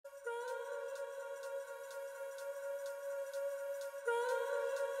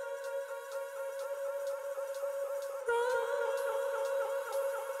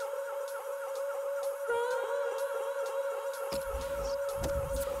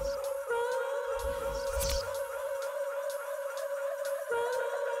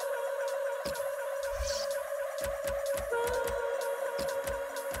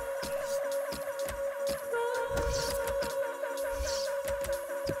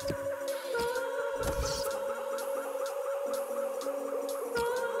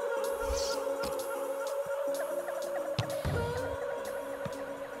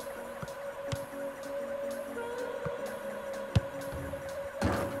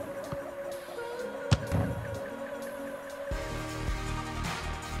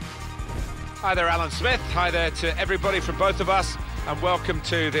Hi there, Alan Smith. Hi there to everybody from both of us, and welcome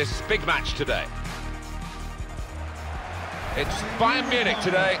to this big match today. It's Bayern Munich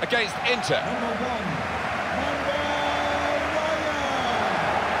today against Inter.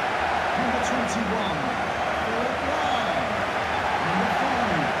 Number 21,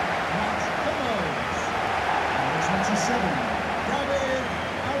 Number 27, David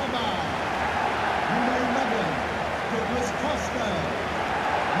Alaba. Number 11, Douglas Costa.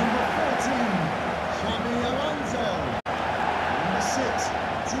 Number 14, Xabi Alonso. Number 6,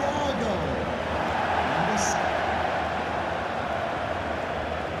 Thiago. Number 6.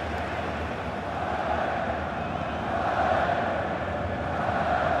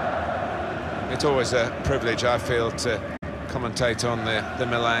 It's always a privilege, I feel, to commentate on the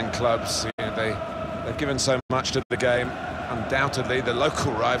Milan clubs. You know, they've given so much to the game. Undoubtedly, the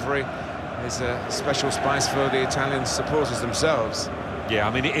local rivalry is a special spice for the Italian supporters themselves. Yeah,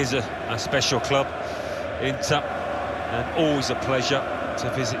 I mean, it is a special club, Inter, and always a pleasure to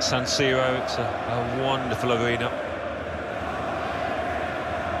visit San Siro. It's a wonderful arena.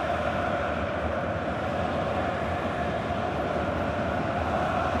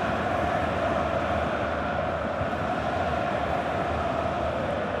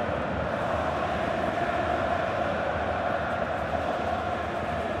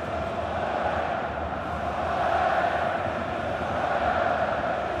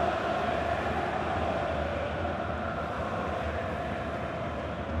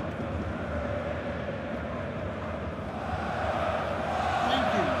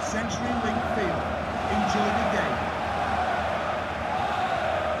 CenturyLink Field. Enjoy the game.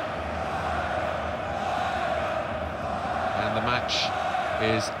 And the match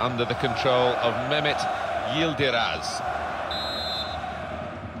is under the control of Mehmet Yildiraz.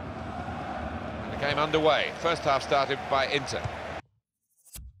 And the game underway. First half started by Inter.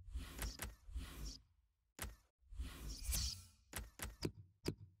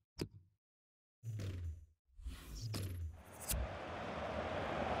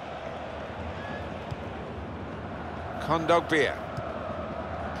 Kondogbia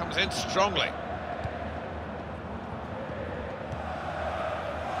comes in strongly.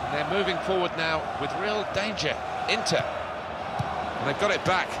 And they're moving forward now with real danger. Inter. And they've got it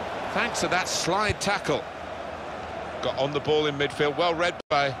back thanks to that slide tackle. Got on the ball in midfield, well read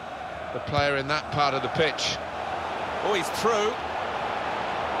by the player in that part of the pitch. Oh, he's through.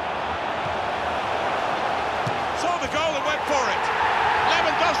 Saw the goal and went for it.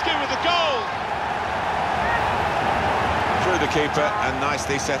 Lewandowski with the goal. Through the keeper and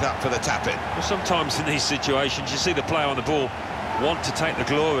nicely set up for the tap-in. Well, sometimes in these situations you see the player on the ball want to take the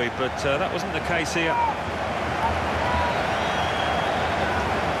glory, but that wasn't the case here.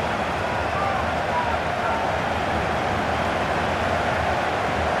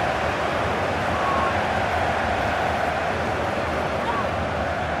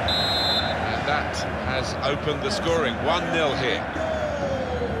 And that has opened the scoring. 1-0 here.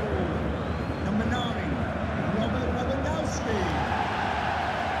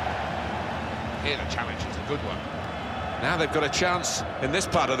 Here the challenge is a good one. Now they've got a chance in this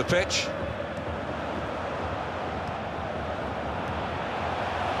part of the pitch.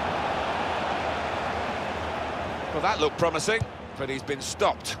 Well, that looked promising, but he's been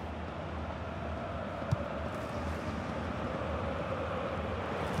stopped.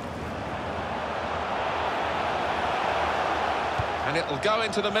 And it'll go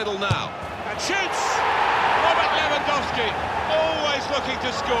into the middle now. And shoots! Robert Lewandowski, always looking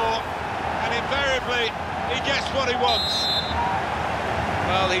to score. And invariably, he gets what he wants.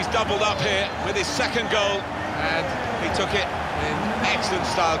 Well, he's doubled up here with his second goal, and he took it in excellent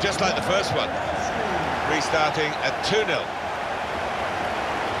style, just like the first one. Restarting at 2-0.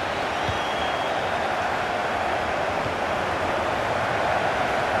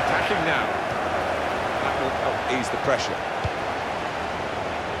 Attacking now. That will help ease the pressure.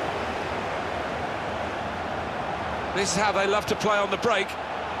 This is how they love to play on the break.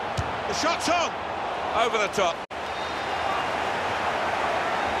 The shot's on! Over the top.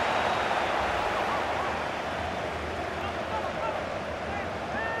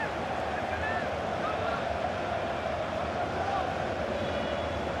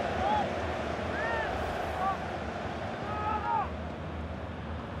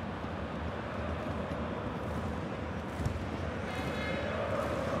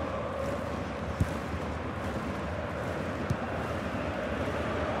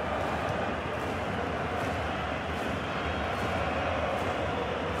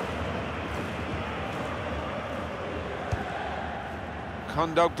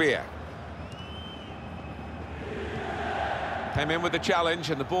 Kondogbia. Came in with the challenge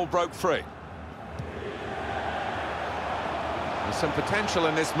and the ball broke free. There's some potential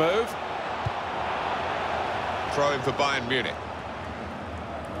in this move. Throw in for Bayern Munich.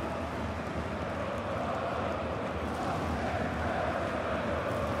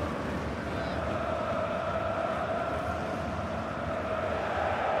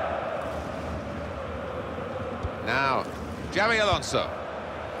 Now, Xabi Alonso.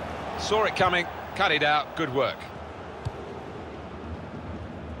 Saw it coming, cut it out, good work.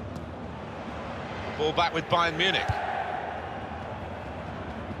 Ball back with Bayern Munich.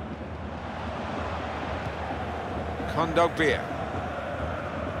 Kondogbia.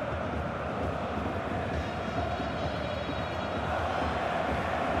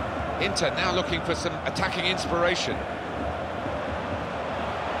 Inter now looking for some attacking inspiration.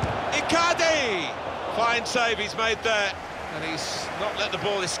 Icardi! Fine save he's made there, and he's not let the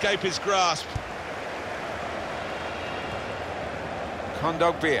ball escape his grasp.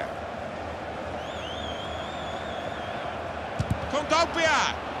 Kondogbia.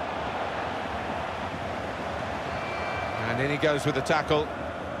 Kondogbia! And in he goes with the tackle.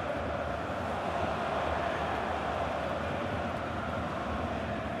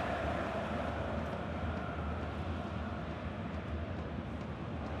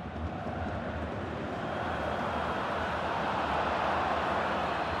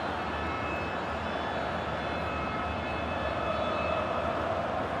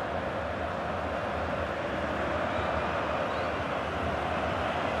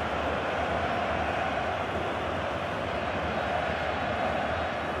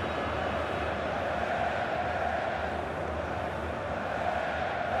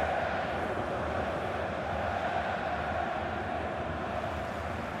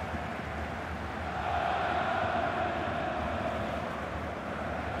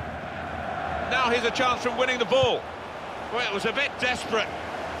 Now here's a chance from winning the ball. Well, it was a bit desperate,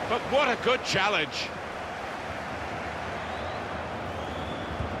 but what a good challenge.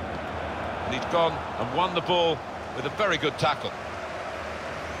 And he's gone and won the ball with a very good tackle.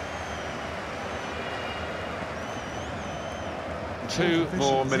 Two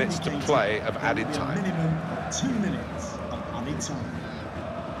more minutes to play of added time. Minimum of 2 minutes of added time.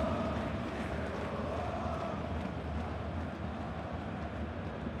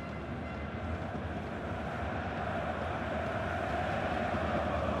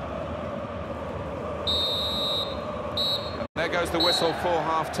 There goes the whistle for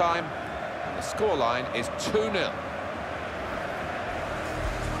half-time, and the scoreline is 2-0.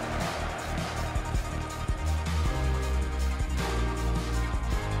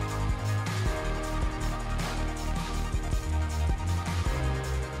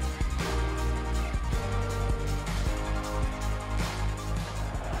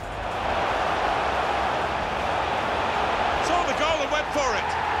 Saw the goal and went for it.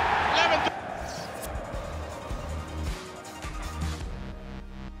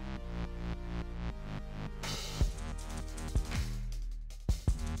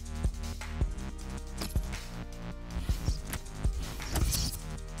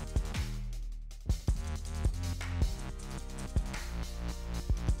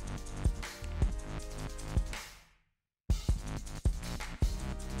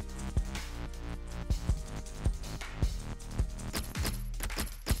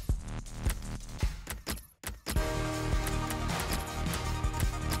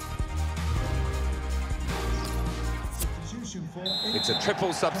 It's a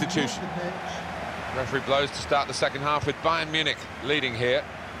triple substitution. Referee blows to start the second half with Bayern Munich leading here.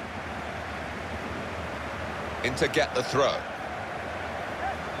 Inter get the throw.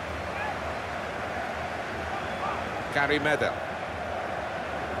 Gary Medel.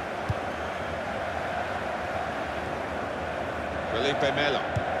 Felipe Melo.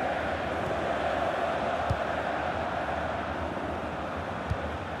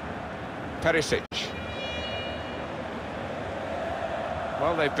 Perisic.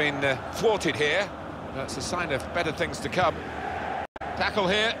 Well, they've been thwarted here. That's a sign of better things to come. Tackle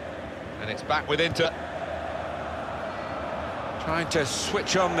here, and it's back with Inter. Trying to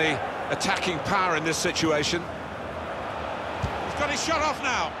switch on the attacking power in this situation. He's got his shot off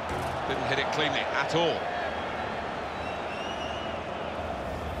now. Didn't hit it cleanly at all.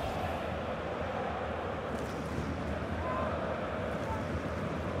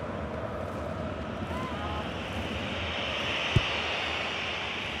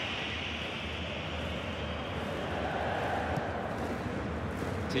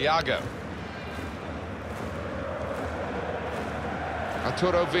 Thiago.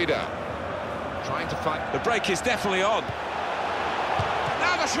 Arturo Vidal. Trying to fight. The break is definitely on.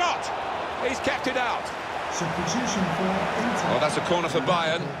 Another shot! He's kept it out. Substitution for Inter. Well, that's a corner for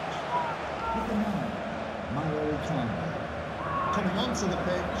Bayern. Coming onto the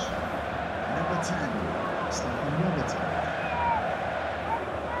pitch, number 10, Stefan Robertson.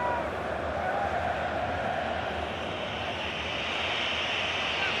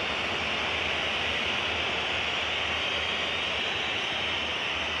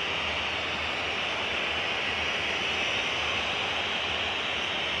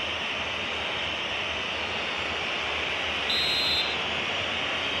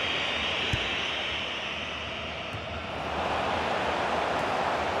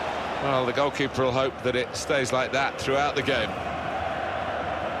 Well, the goalkeeper will hope that it stays like that throughout the game.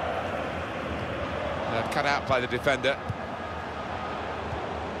 Cut out by the defender.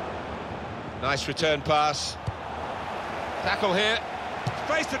 Nice return pass. Tackle here.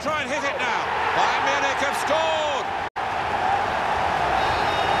 Space to try and hit it now. Bayern Munich have scored!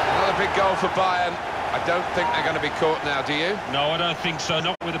 Another big goal for Bayern. I don't think they're going to be caught now, do you? No, I don't think so,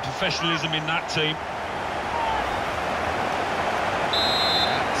 not with the professionalism in that team.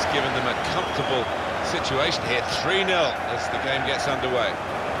 Given them a comfortable situation here, 3-0 as the game gets underway.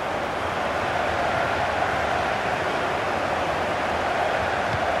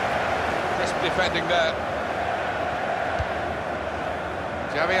 Crisp defending there.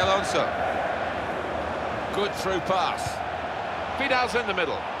 Xavi Alonso. Good through pass. Vidal's in the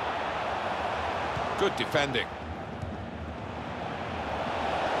middle. Good defending.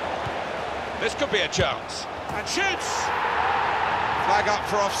 This could be a chance. And shoots! Flag up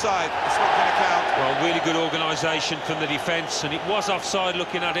for offside, it's not going to count. Well, really good organisation from the defence, and it was offside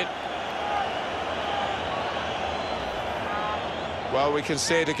looking at it. Well, we can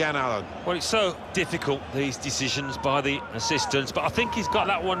see it again, Alan. Well, it's so difficult, these decisions by the assistants, but I think he's got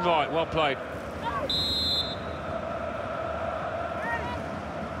that one right. Well played.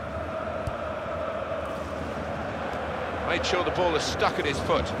 Made sure the ball is stuck at his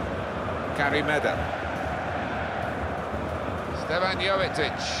foot. Gary Meda. Stevan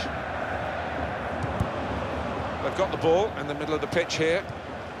Jovetic. They've got the ball in the middle of the pitch here.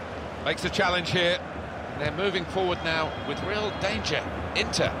 Makes a challenge here. They're moving forward now with real danger.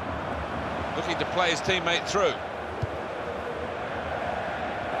 Inter looking to play his teammate through.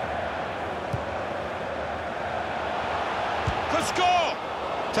 Could score!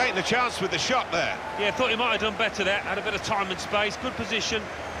 Taking the chance with the shot there. Yeah, thought he might have done better there. Had a bit of time and space. Good position.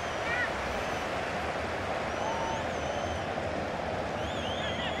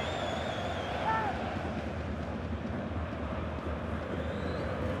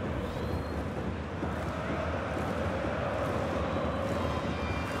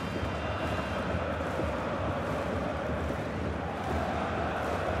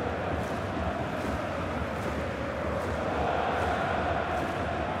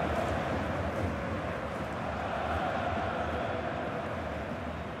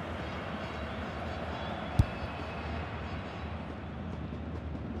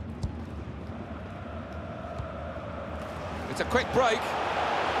 It's a quick break.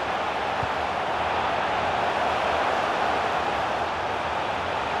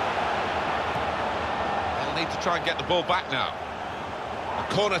 They'll need to try and get the ball back now.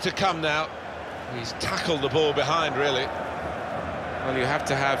 A corner to come now. He's tackled the ball behind, really. Well, you have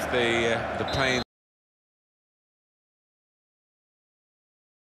to have the pain.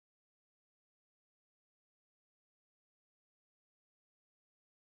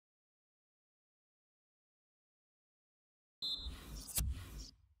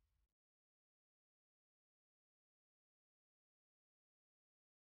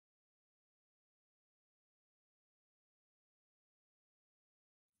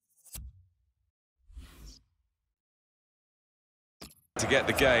 To get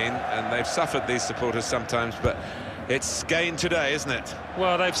the gain, and they've suffered, these supporters, sometimes, but it's gain today, isn't it?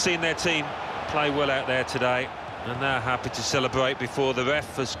 Well, they've seen their team play well out there today, and they're happy to celebrate before the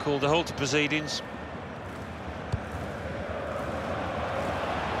ref has called a halt to proceedings.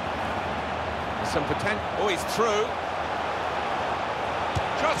 Some potential. Oh, he's through.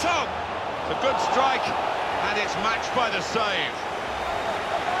 Shot on. It's a good strike, and it's matched by the save.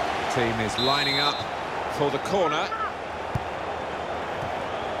 The team is lining up for the corner.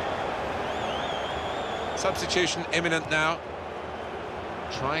 Substitution imminent now.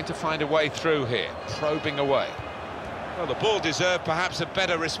 Trying to find a way through here, probing away. Well, the ball deserved perhaps a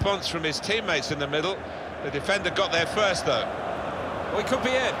better response from his teammates in the middle. The defender got there first, though. Oh, he could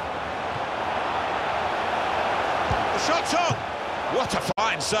be in. The shot's on! What a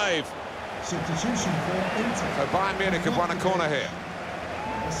fine save! Substitution for Inter. So Bayern Munich have won a corner here.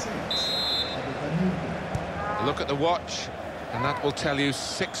 Number 6, Look at the watch. And that will tell you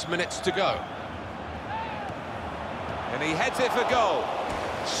 6 minutes to go. And he heads it for goal.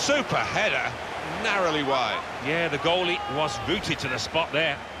 Super header, narrowly wide. Yeah, the goalie was rooted to the spot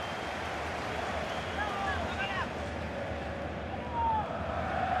there.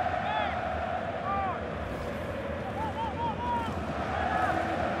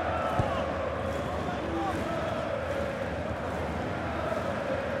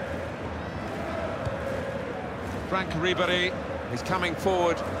 Frank Ribéry is coming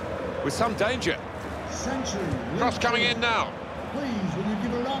forward with some danger. Century. Cross coming in now. Please, will you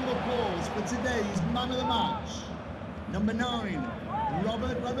give a round of applause for today's man of the match? Number 9,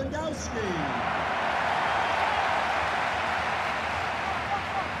 Robert Lewandowski.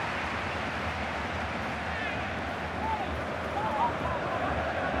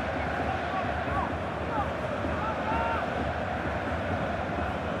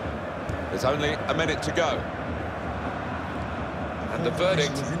 There's only a minute to go. And the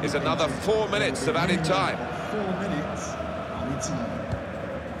verdict is another 4 minutes of added time. 4 minutes added time.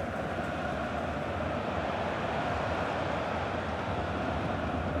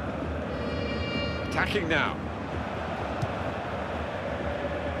 Attacking now.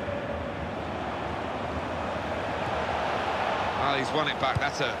 Well, he's won it back.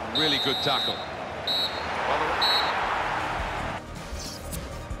 That's a really good tackle.